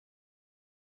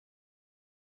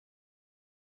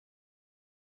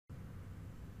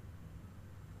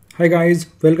Hi guys,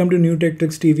 welcome to New Tech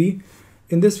Tricks TV.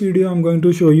 In this video, I'm going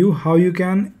to show you how you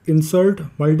can insert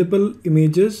multiple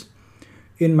images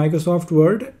in Microsoft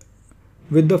Word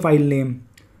with the file name.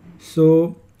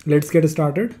 So let's get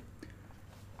started.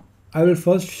 I will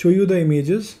first show you the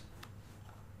images.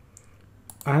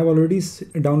 I have already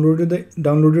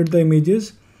downloaded the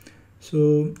images.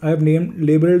 So I have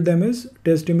labeled them as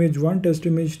test image 1, test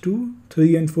image 2,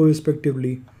 3 and 4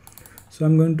 respectively. So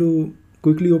I'm going to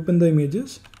quickly open the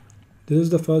images. This is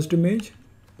the first image,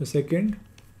 the second,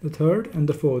 the third and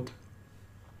the fourth.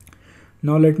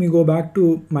 Now let me go back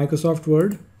to Microsoft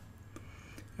Word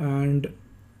and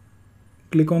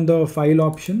click on the file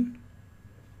option.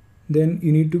 Then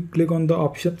you need to click on the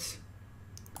options.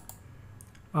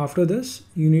 After this,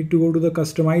 you need to go to the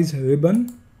customize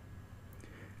ribbon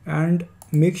and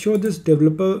make sure this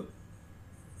developer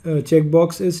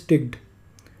checkbox is ticked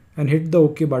and hit the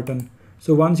OK button.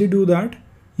 So once you do that,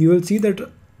 you will see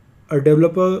that a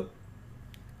developer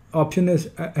option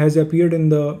has appeared in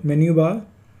the menu bar.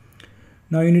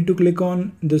 Now you need to click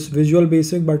on this Visual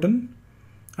Basic button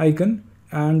icon,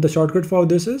 and the shortcut for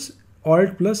this is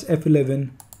Alt plus F11.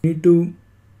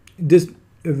 This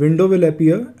window will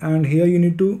appear, and here you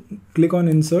need to click on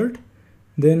Insert,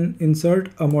 then insert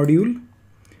a module,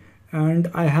 and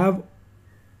I have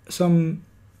some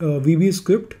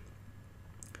VBScript,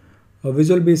 a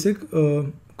Visual Basic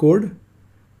code,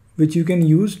 which you can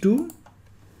use to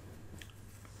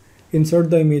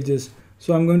insert the images.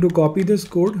 So I'm going to copy this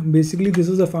code. Basically, this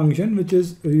is a function which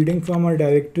is reading from our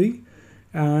directory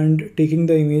and taking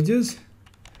the images.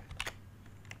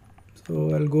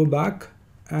 So I'll go back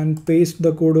and paste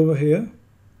the code over here.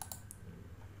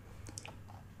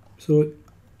 So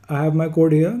I have my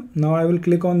code here. Now I will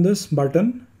click on this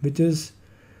button, which is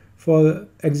for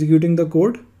executing the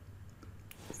code.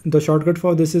 The shortcut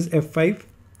for this is F5.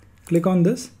 Click on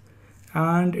this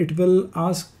and it will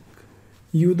ask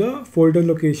you the folder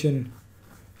location.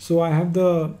 So I have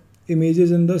the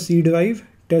images in the C drive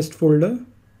test folder.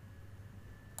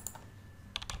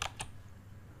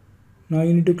 Now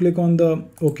you need to click on the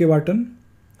OK button.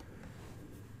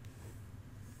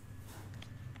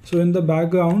 So in the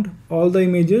background, all the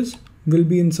images will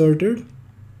be inserted.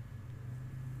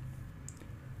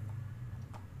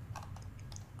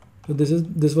 So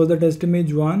this was the test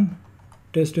image 1,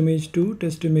 test image 2,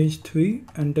 test image 3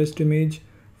 and test image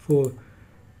 4.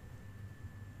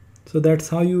 So that's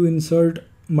how you insert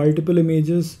multiple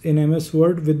images in MS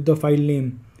Word with the file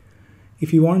name.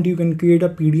 If you want, you can create a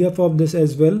PDF of this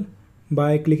as well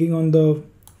by clicking on the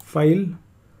file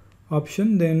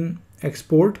option, then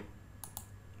export.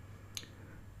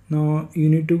 Now you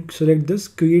need to select this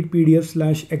create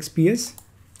PDF/XPS.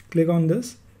 Click on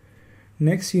this.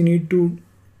 Next you need to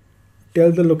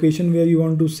tell the location where you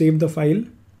want to save the file.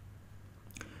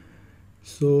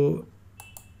 So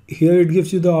here it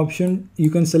gives you the option. You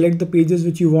can select the pages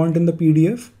which you want in the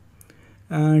PDF,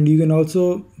 and you can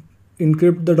also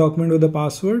encrypt the document with a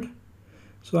password.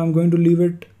 So I'm going to leave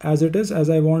it as it is, as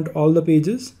I want all the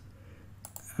pages,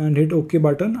 and hit OK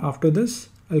button. After this,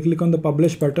 I'll click on the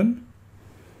publish button.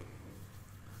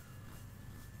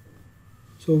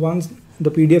 So once the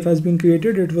PDF has been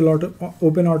created, it will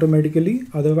open automatically.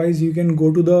 Otherwise, you can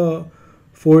go to the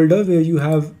folder where you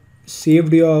have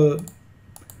saved your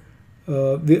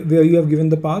where you have given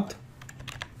the path.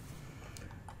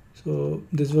 So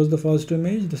this was the first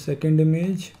image, the second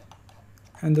image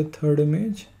and the third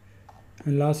image,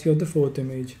 and last you have the fourth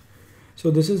image.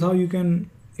 So this is how you can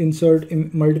insert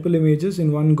multiple images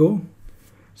in one go.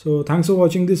 So thanks for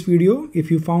watching this video.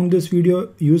 If you found this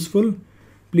video useful,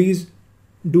 please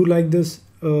do like this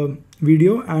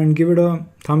video and give it a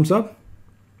thumbs up.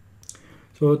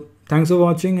 So thanks for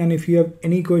watching, and if you have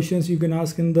any questions, you can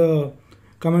ask in the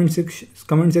comment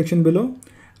section below.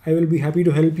 I will be happy to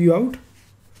help you out.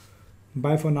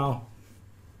 Bye for now.